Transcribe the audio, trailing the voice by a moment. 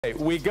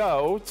We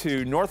go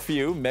to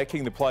Northview,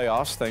 making the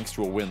playoffs thanks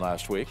to a win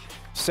last week,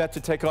 set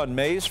to take on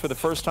Mayx for the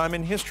first time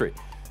in history.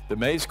 The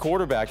Mayx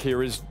quarterback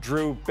here is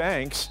Drew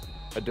Banks,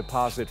 a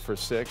deposit for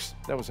 6.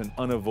 That was an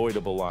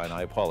unavoidable line.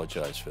 I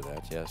apologize for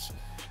that, yes.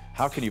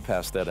 How can you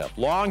pass that up?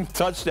 Long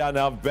touchdown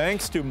now,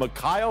 Banks to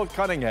Mikhail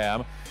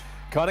Cunningham.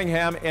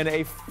 Cunningham in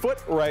a foot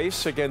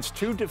race against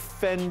 2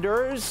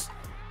 defenders.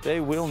 They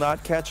will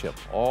not catch him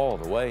all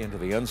the way into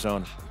the end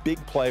zone.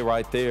 Big play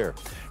right there.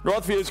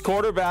 Northview's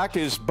quarterback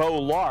is Bo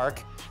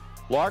Lark.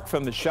 Lark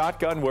from the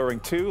shotgun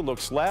wearing 2,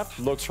 looks left,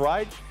 looks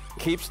right,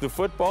 keeps the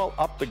football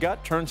up the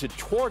gut, turns it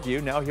toward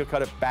you. Now he'll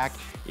cut it back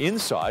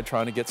inside,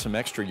 trying to get some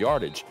extra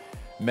yardage.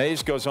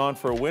 Mayx goes on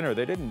for a winner.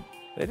 They didn't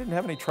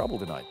have any trouble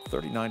tonight.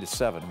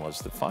 39-7 was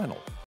the final.